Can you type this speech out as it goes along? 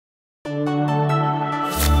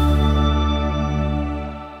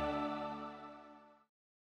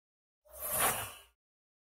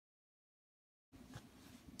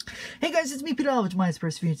Hey guys, it's me, Peter, which my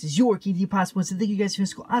experience is your key to the possible. So thank you guys for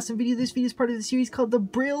this awesome video. This video is part of the series called The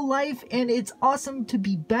Braille Life, and it's awesome to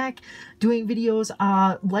be back doing videos.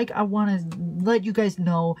 Like I want to let you guys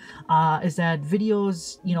know, is that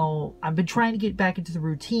videos, you know, I've been trying to get back into the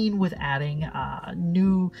routine with adding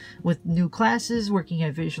new classes, working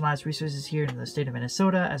at Visualized Resources here in the state of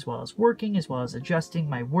Minnesota, as well as working, as well as adjusting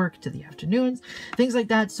my work to the afternoons, things like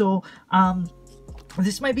that. So,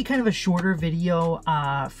 this might be kind of a shorter video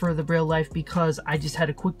for the Braille Life because I just had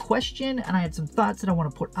a quick question and I had some thoughts that I want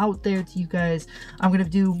to put out there to you guys. I'm going to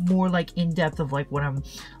do more like in-depth of like what I'm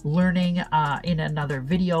learning in another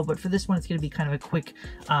video, but for this one it's going to be kind of a quick,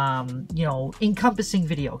 you know, encompassing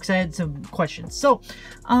video because I had some questions. So,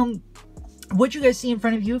 what you guys see in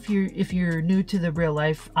front of you, if you're new to the Braille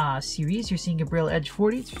Life series, you're seeing a Braille Edge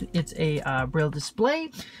 40. It's a Braille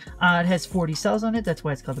display. It has 40 cells on it. That's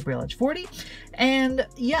why it's called the Braille Edge 40. And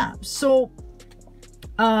yeah, so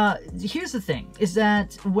here's the thing: is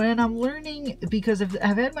that when I'm learning, because I've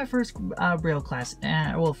had my first Braille class,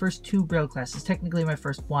 well, first two Braille classes. Technically, my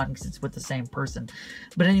first one because it's with the same person.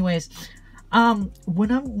 But anyways.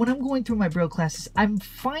 When I'm going through my Braille classes, I'm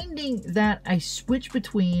finding that I switch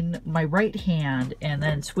between my right hand and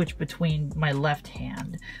then switch between my left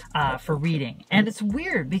hand for reading, and it's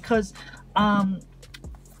weird because I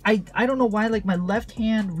don't know why, like my left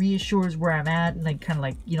hand reassures where I'm at and like kind of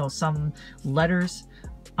like, you know, some letters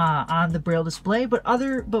on the Braille display, but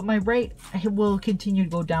my right will continue to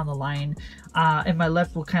go down the line, and my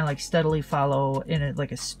left will kind of like steadily follow in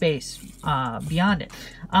like a space beyond it.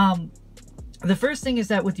 The first thing is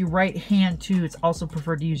that with your right hand too, it's also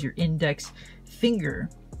preferred to use your index finger.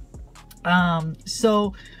 But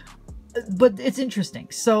it's interesting.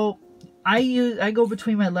 So I go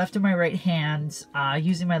between my left and my right hands,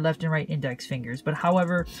 using my left and right index fingers. But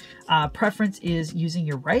however, preference is using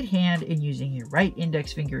your right hand and using your right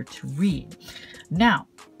index finger to read. Now,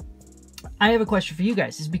 I have a question for you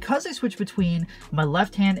guys. Is because I switch between my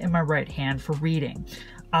left hand and my right hand for reading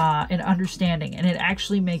and understanding, and it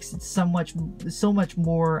actually makes it so much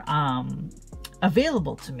more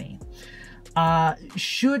available to me.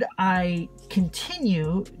 Should I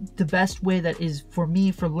continue? The best way that is for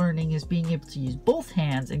me for learning is being able to use both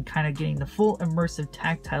hands and kind of getting the full immersive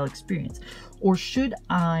tactile experience, or should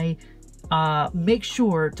I make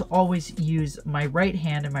sure to always use my right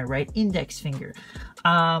hand and my right index finger?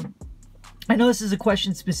 I know this is a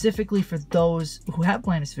question specifically for those who have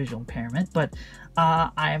blindness visual impairment, but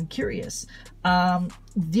I am curious.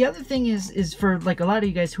 The other thing is for like a lot of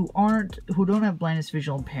you guys who don't have blindness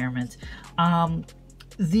visual impairment,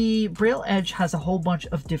 the Braille Edge has a whole bunch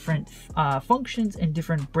of different functions and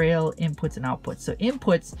different Braille inputs and outputs. So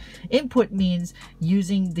input means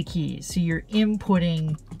using the keys. So you're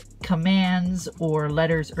inputting commands or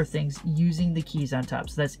letters or things using the keys on top.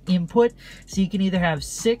 So that's input. So you can either have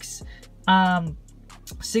 6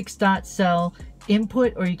 dot cell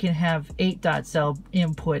input, or you can have 8 dot cell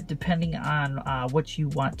input depending on what you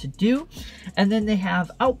want to do. And then they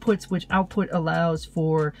have outputs, which output allows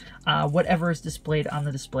for whatever is displayed on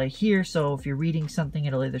the display here. So if you're reading something,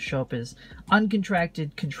 it'll either show up as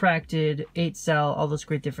uncontracted, contracted, 8 cell, all those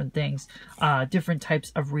great different things, different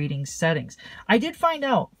types of reading settings. I did find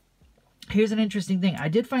out, here's an interesting thing. I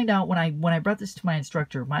did find out when I brought this to my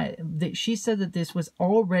instructor, she said that this was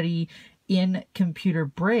already in computer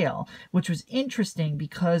Braille, which was interesting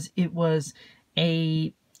because it was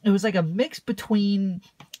like a mix between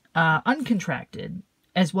uncontracted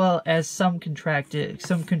as well as some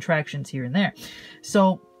contractions here and there.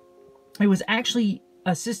 So it was actually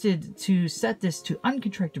assisted to set this to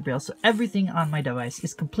uncontracted Braille, so everything on my device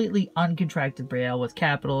is completely uncontracted Braille with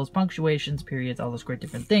capitals, punctuations, periods, all those great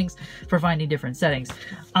different things for finding different settings.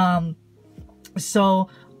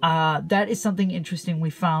 That is something interesting we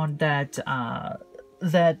found that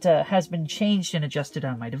has been changed and adjusted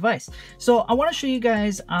on my device. So I want to show you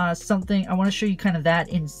guys something. I want to show you kind of that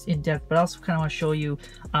in depth, but I also kind of want to show you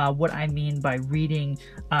what I mean by reading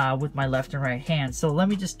with my left and right hand. So let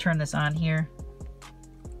me just turn this on here.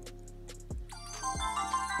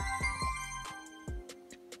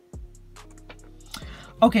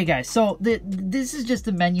 Okay guys, so this is just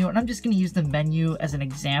the menu, and I'm just going to use the menu as an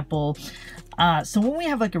example. So when we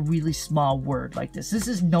have like a really small word like this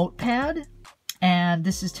is Notepad, and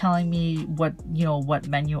this is telling me what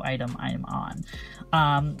menu item I'm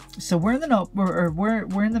on. So we're in the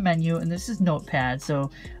we're in the menu, and this is Notepad.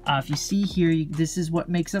 So if you see here, this is what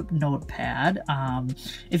makes up Notepad.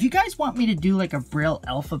 If you guys want me to do like a Braille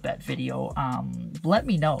alphabet video, let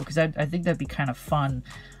me know, because I think that'd be kind of fun.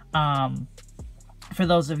 For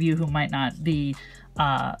those of you who might not be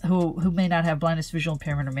who may not have blindness, visual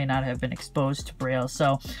impairment, or may not have been exposed to Braille.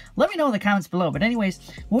 So let me know in the comments below. But anyways,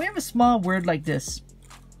 when we have a small word like this,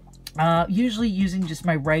 usually using just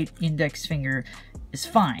my right index finger is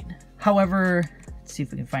fine. However, let's see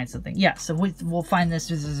if we can find something. Yeah, so we'll find this.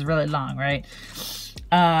 This is really long, right?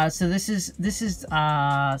 So this is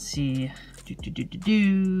let's see.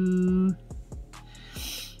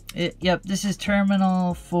 Yep, this is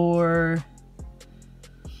terminal for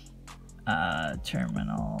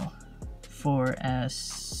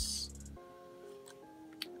S.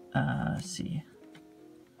 Let's see.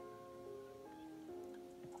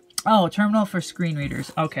 Oh, terminal for screen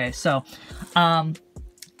readers. Okay, so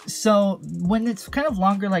so when it's kind of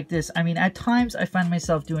longer like this, I mean, at times I find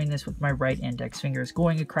myself doing this with my right index fingers,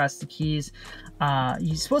 going across the keys.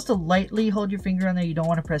 You're supposed to lightly hold your finger on there. You don't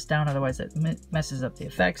want to press down, otherwise it messes up the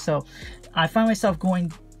effect. So I find myself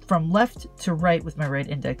going from left to right with my right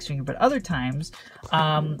index finger, but other times,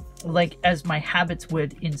 like as my habits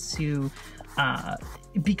would ensue,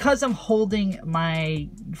 because I'm holding my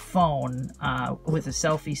phone with a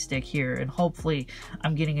selfie stick here, and hopefully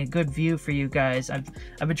I'm getting a good view for you guys. I've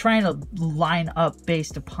been trying to line up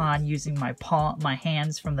based upon using my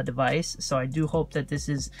hands from the device, so I do hope that this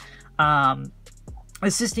is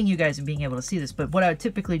assisting you guys in being able to see this. But what I would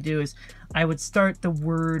typically do is I would start the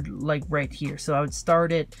word like right here. So I would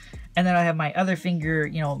start it, and then I have my other finger,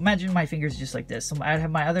 you know, imagine my fingers just like this. So I'd have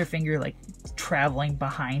my other finger like traveling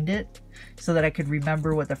behind it so that I could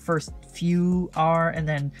remember what the first few are, and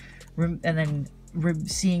then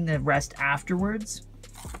seeing the rest afterwards.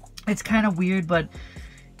 It's kind of weird, but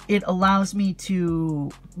it allows me to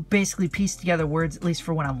basically piece together words, at least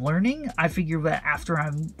for when I'm learning. I figure that after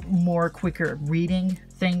I'm more quicker at reading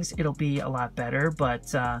things, it'll be a lot better.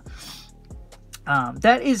 But that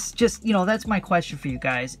is just, you know, that's my question for you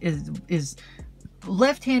guys. Is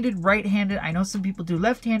left-handed, right-handed? I know some people do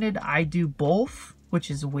left-handed. I do both,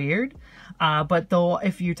 which is weird. But though,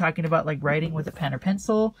 if you're talking about like writing with a pen or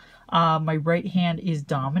pencil, my right hand is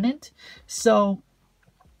dominant. So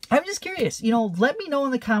I'm just curious, you know, let me know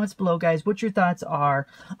in the comments below, guys, what your thoughts are.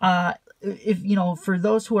 If, you know, for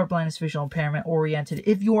those who are blindness visual impairment oriented,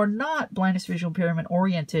 if you are not blindness visual impairment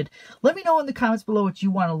oriented, let me know in the comments below what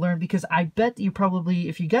you want to learn, because I bet that you probably,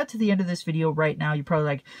 if you got to the end of this video right now, you're probably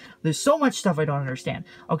like, there's so much stuff I don't understand.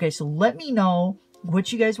 Okay, so let me know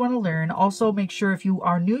what you guys want to learn. Also, make sure if you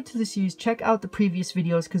are new to the series, check out the previous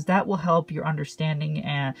videos, because that will help your understanding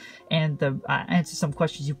and the answer some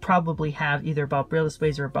questions you probably have either about Braille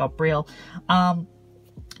displays or about Braille.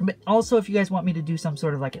 But also, if you guys want me to do some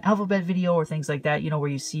sort of like an alphabet video or things like that, you know,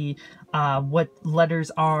 where you see what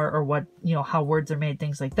letters are, or what, you know, how words are made,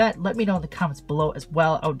 things like that, let me know in the comments below as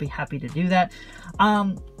well. I would be happy to do that.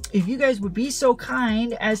 If you guys would be so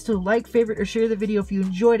kind as to like, favorite, or share the video if you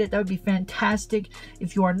enjoyed it, that would be fantastic.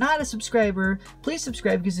 If you are not a subscriber, please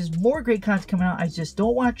subscribe, because there's more great content coming out. I just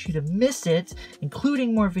don't want you to miss it,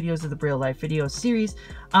 including more videos of the Braille Life video series.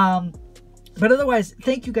 But otherwise,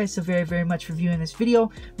 thank you guys so very, very much for viewing this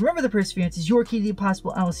video. Remember, the perseverance is your key to the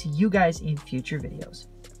impossible. I will see you guys in future videos.